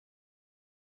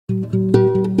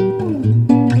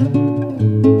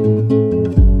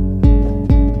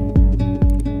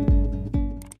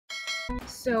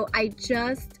So I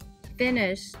just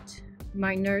finished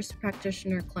my nurse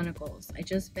practitioner clinicals. I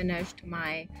just finished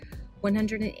my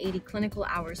 180 clinical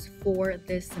hours for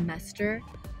this semester.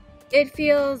 It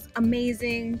feels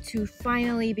amazing to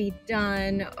finally be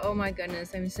done. Oh my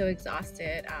goodness, I'm so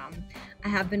exhausted. I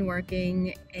have been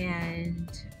working and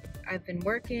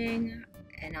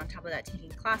on top of that taking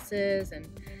classes, and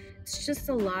it's just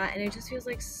a lot, and it just feels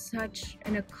like such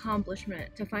an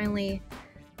accomplishment to finally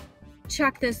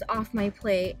check this off my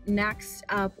plate. Next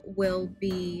up will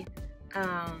be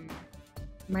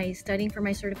my studying for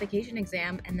my certification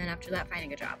exam, and then after that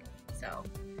finding a job. So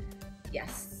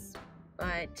yes,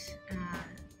 but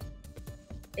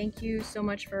thank you so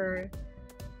much for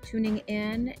tuning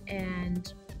in,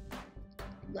 and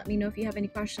let me know if you have any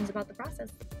questions about the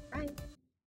process. Bye.